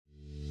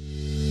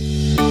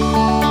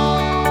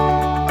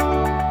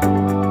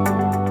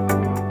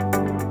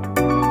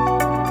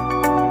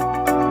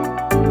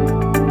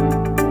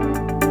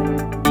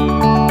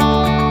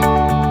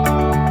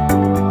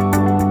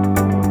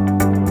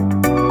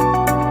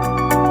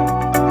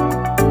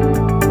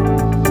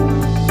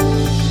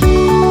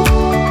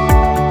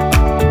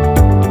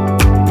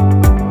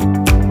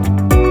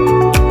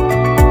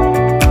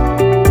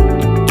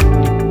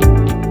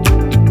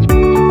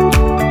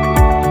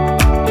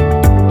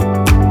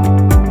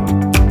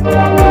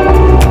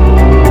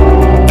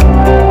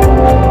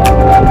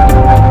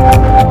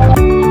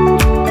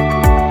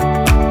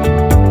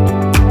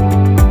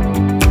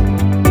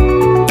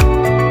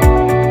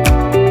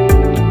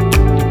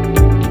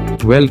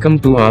Welcome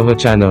to our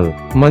channel,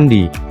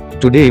 Manddi.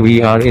 Today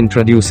we are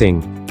introducing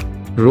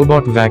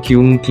Robot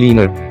Vacuum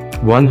Cleaner,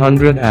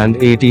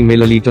 180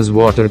 milliliters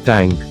water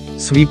tank,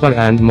 sweeper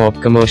and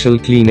mop commercial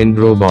cleaning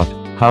robot,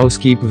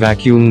 housekeep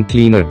vacuum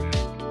cleaner.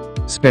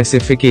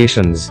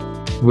 Specifications: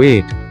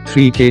 weight,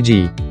 3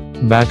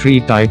 kg,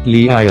 battery type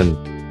Li-ion,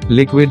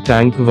 liquid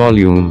tank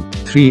volume,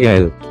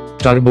 3L,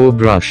 turbo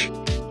brush.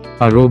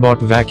 A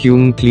robot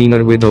vacuum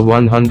cleaner with a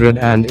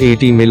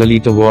 180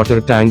 milliliter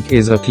water tank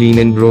is a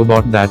cleaning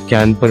robot that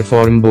can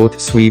perform both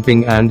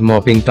sweeping and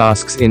mopping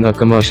tasks in a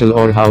commercial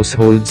or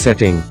household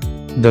setting.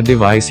 The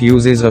device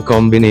uses a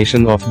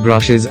combination of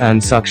brushes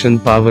and suction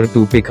power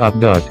to pick up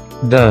dirt,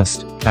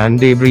 dust, and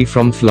debris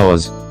from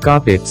floors,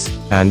 carpets,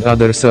 and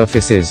other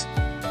surfaces.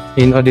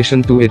 In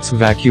addition to its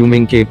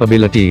vacuuming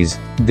capabilities,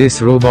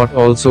 this robot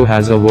also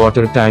has a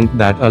water tank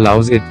that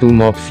allows it to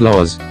mop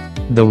floors.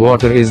 The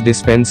water is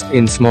dispensed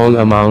in small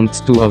amounts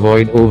to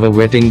avoid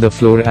overwetting the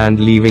floor and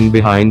leaving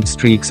behind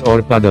streaks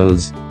or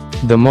puddles.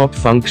 The mop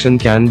function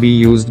can be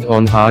used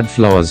on hard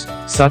floors,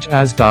 such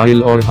as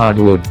tile or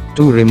hardwood,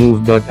 to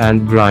remove dirt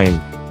and grime.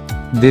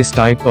 This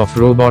type of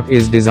robot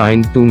is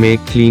designed to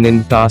make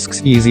cleaning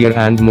tasks easier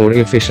and more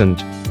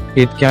efficient.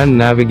 It can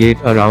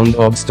navigate around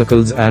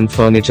obstacles and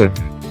furniture,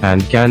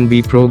 and can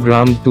be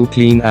programmed to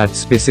clean at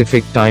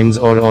specific times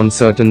or on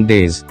certain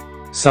days.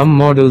 Some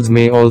models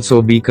may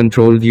also be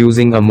controlled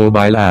using a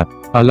mobile app,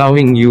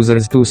 allowing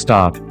users to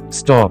start,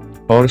 stop,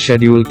 or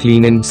schedule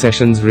cleaning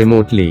sessions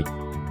remotely.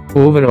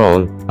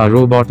 Overall, a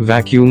robot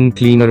vacuum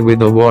cleaner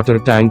with a water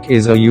tank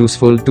is a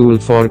useful tool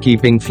for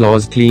keeping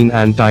floors clean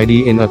and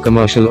tidy in a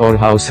commercial or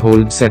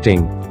household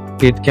setting.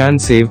 It can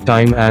save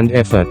time and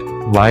effort,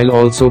 while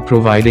also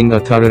providing a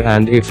thorough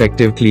and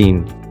effective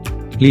clean.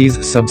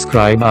 Please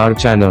subscribe our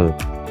channel.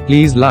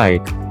 Please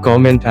like,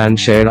 comment and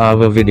share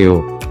our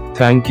video.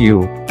 Thank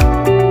you.